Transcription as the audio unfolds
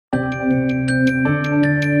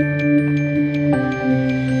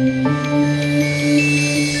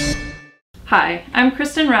Hi, I'm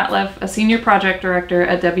Kristin Ratliff, a Senior Project Director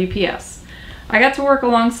at WPS. I got to work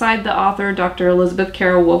alongside the author, Dr. Elizabeth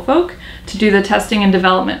Carroll Woolfolk, to do the testing and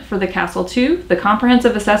development for the CASL-2, the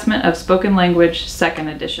Comprehensive Assessment of Spoken Language,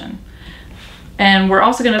 2nd edition. And we're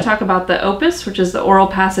also going to talk about the OPUS, which is the Oral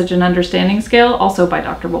Passage and Understanding Scale, also by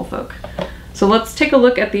Dr. Woolfolk. So let's take a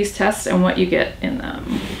look at these tests and what you get in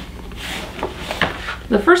them.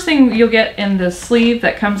 The first thing you'll get in the sleeve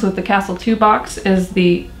that comes with the CASL-2 box is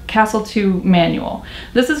the CASL-2 manual.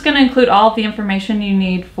 This is going to include all of the information you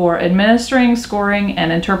need for administering, scoring,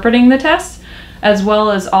 and interpreting the test, as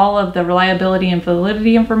well as all of the reliability and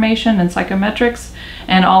validity information and psychometrics,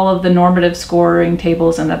 and all of the normative scoring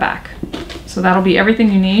tables in the back. So that'll be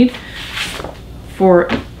everything you need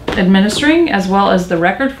for administering, as well as the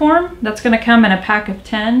record form. That's going to come in a pack of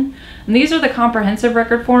 10. And these are the comprehensive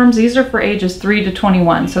record forms. These are for ages 3 to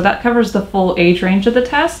 21, so that covers the full age range of the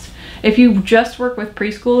test. If you just work with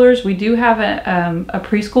preschoolers, we do have a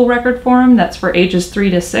preschool record form that's for ages 3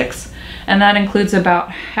 to 6, and that includes about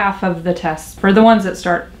half of the tests. For the ones that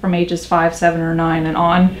start from ages 5, 7, or 9 and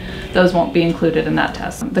on, those won't be included in that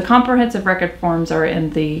test. The comprehensive record forms are in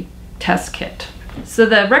the test kit. So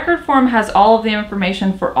the record form has all of the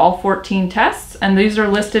information for all 14 tests, and these are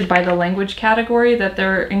listed by the language category that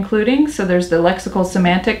they're including. So there's the lexical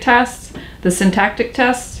semantic tests, the syntactic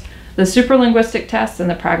tests, the superlinguistic test, and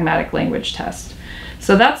the pragmatic language test.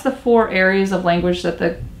 So that's the 4 areas of language that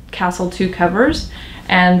the CASL-2 covers,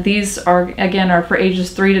 and these are for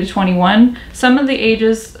ages 3 to 21. Some of the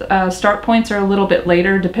ages start points are a little bit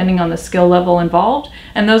later depending on the skill level involved,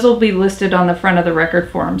 and those will be listed on the front of the record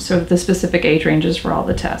form, so the specific age ranges for all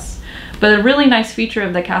the tests. But a really nice feature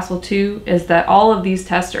of the CASL-2 is that all of these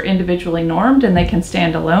tests are individually normed and they can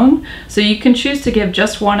stand alone. So you can choose to give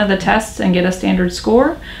just one of the tests and get a standard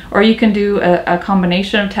score, or you can do a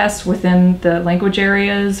combination of tests within the language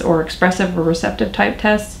areas or expressive or receptive type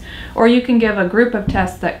tests, or you can give a group of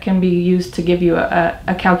tests that can be used to give you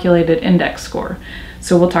a calculated index score.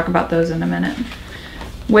 So we'll talk about those in a minute.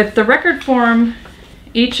 With the record form,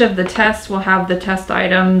 each of the tests will have the test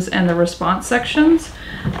items and the response sections,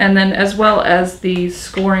 and then as well as the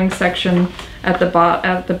scoring section at the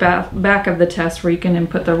back of the test where you can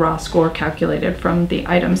input the raw score calculated from the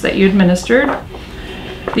items that you administered.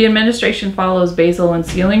 The administration follows basal and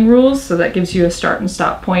ceiling rules, so that gives you a start and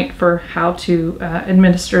stop point for how to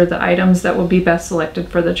administer the items that will be best selected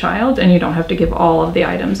for the child, and you don't have to give all of the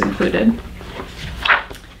items included.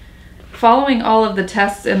 Following all of the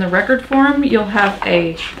tests in the record form, you'll have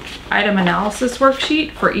a item analysis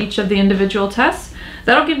worksheet for each of the individual tests.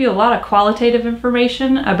 That'll give you a lot of qualitative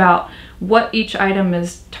information about what each item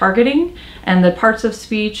is targeting and the parts of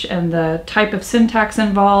speech and the type of syntax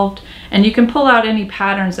involved, and you can pull out any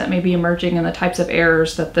patterns that may be emerging in the types of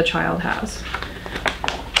errors that the child has.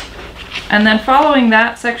 And then following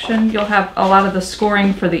that section, you'll have a lot of the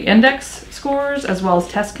scoring for the index scores as well as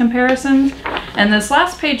test comparisons. And this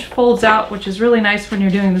last page folds out, which is really nice when you're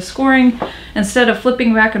doing the scoring. Instead of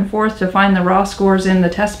flipping back and forth to find the raw scores in the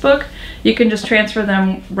test book, you can just transfer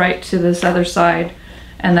them right to this other side,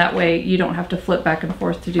 and that way you don't have to flip back and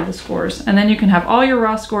forth to do the scores. And then you can have all your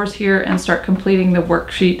raw scores here and start completing the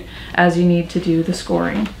worksheet as you need to do the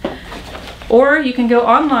scoring. Or you can go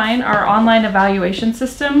online. Our online evaluation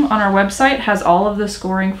system on our website has all of the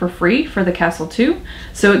scoring for free for the CASL-2.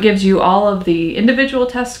 So it gives you all of the individual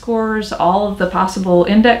test scores, all of the possible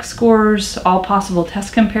index scores, all possible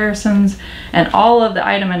test comparisons, and all of the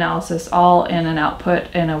item analysis all in an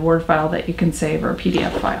output in a Word file that you can save, or a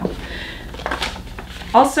PDF file.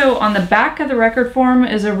 Also, on the back of the record form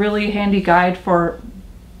is a really handy guide for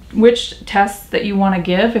which tests that you want to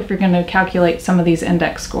give if you're going to calculate some of these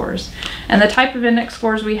index scores. And the type of index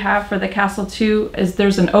scores we have for the CASL-2 is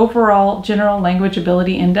there's an overall general language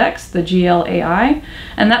ability index, the GLAI,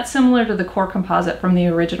 and that's similar to the core composite from the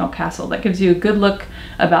original CASL. That gives you a good look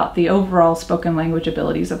about the overall spoken language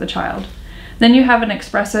abilities of the child. Then you have an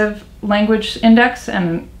expressive language index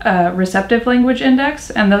and a receptive language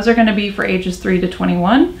index, and those are going to be for ages 3 to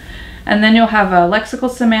 21. And then you'll have a lexical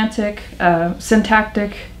semantic,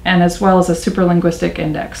 syntactic, and as well as a superlinguistic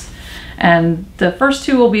index. And the first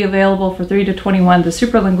two will be available for 3 to 21. The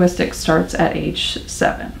superlinguistic starts at age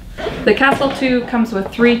 7. The CASL-2 comes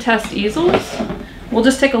with 3 test easels. We'll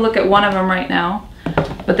just take a look at one of them right now,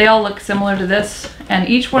 but they all look similar to this. And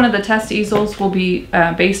each one of the test easels will be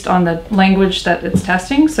based on the language that it's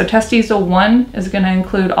testing. So test easel 1 is going to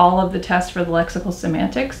include all of the tests for the lexical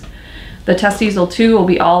semantics. The test easel 2 will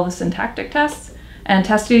be all the syntactic tests, and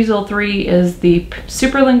test easel 3 is the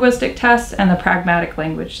superlinguistic test and the pragmatic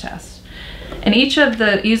language test. And each of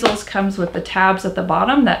the easels comes with the tabs at the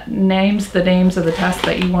bottom that names the names of the tests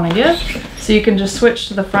that you want to give. So you can just switch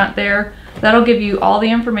to the front there. That'll give you all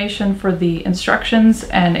the information for the instructions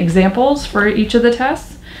and examples for each of the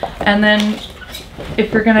tests. And then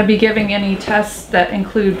if you're going to be giving any tests that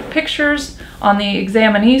include pictures, on the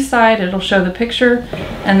examinee side it'll show the picture,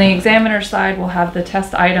 and the examiner side will have the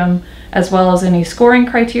test item as well as any scoring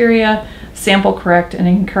criteria, sample correct and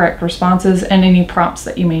incorrect responses, and any prompts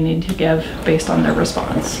that you may need to give based on their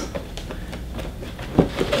response.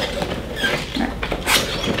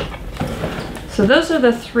 So those are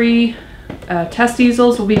the three test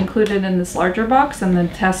easels will be included in this larger box, and the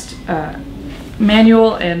test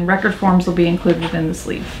manual and record forms will be included in the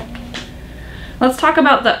sleeve. Let's talk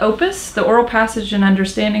about the OPUS, the Oral Passage and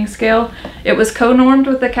Understanding Scale. It was co-normed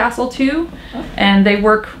with the CASL-2, and they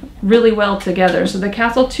work really well together. So the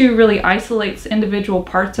CASL-2 really isolates individual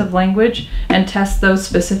parts of language and tests those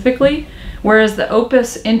specifically, whereas the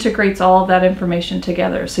OPUS integrates all of that information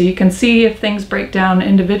together. So you can see if things break down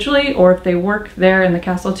individually or if they work there in the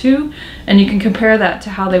CASL-2, and you can compare that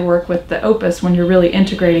to how they work with the OPUS when you're really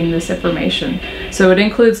integrating this information. So it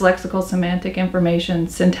includes lexical semantic information,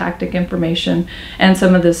 syntactic information, and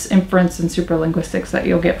some of this inference and supralinguistics that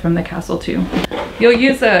you'll get from the CASL-2. You'll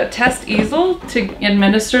use a test easel to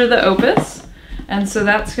administer the OPUS, and so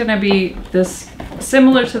that's going to be this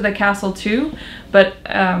similar to the CASL-2, but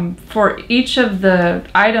for each of the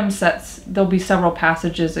item sets there'll be several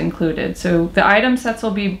passages included. So the item sets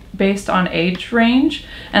will be based on age range,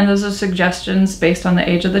 and those are suggestions based on the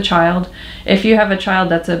age of the child. If you have a child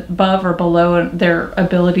that's above or below their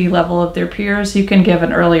ability level of their peers, you can give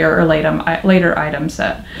an earlier or later item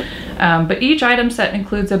set. But each item set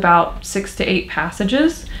includes about 6 to 8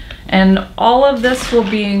 passages, and all of this will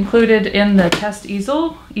be included in the test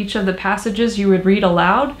easel. Each of the passages you would read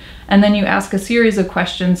aloud, and then you ask a series of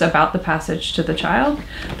questions about the passage to the child.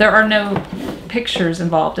 There are no pictures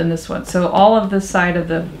involved in this one, so all of this side of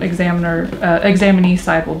the examinee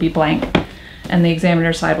side will be blank, and the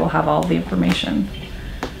examiner side will have all the information.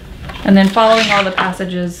 And then following all the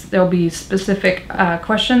passages, there'll be specific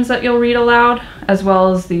questions that you'll read aloud, as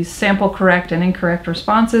well as these sample correct and incorrect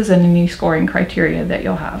responses and any scoring criteria that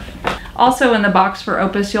you'll have. Also in the box for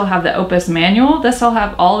OPUS, you'll have the OPUS manual. This will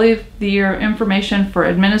have all of your information for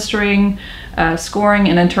administering, scoring,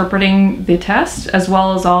 and interpreting the test, as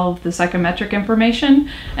well as all of the psychometric information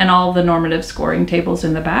and all of the normative scoring tables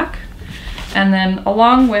in the back. And then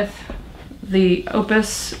along with the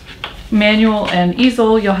OPUS manual and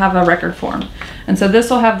easel, you'll have a record form. And so this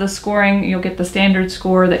will have the scoring. You'll get the standard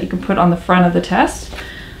score that you can put on the front of the test.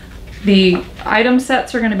 The item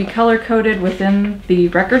sets are going to be color coded within the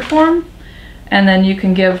record form, and then you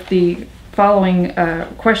can give the following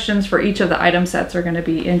questions for each of the item sets are going to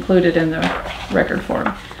be included in the record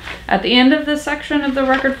form. At the end of this section of the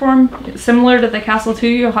record form, similar to the CASL-2,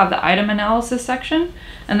 you'll have the item analysis section,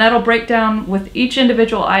 and that'll break down with each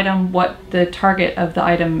individual item what the target of the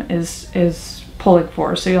item is pulling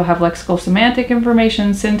for. So you'll have lexical semantic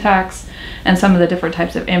information, syntax, and some of the different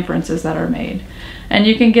types of inferences that are made. And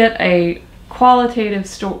you can get a qualitative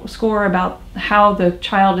score about how the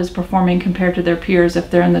child is performing compared to their peers if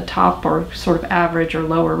they're in the top or sort of average or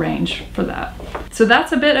lower range for that. So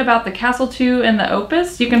that's a bit about the CASL-2 and the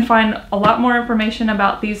OPUS. You can find a lot more information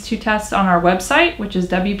about these two tests on our website, which is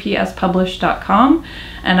WPSpublished.com.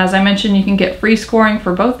 And as I mentioned, you can get free scoring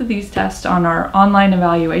for both of these tests on our online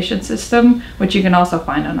evaluation system, which you can also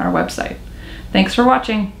find on our website. Thanks for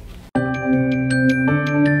watching.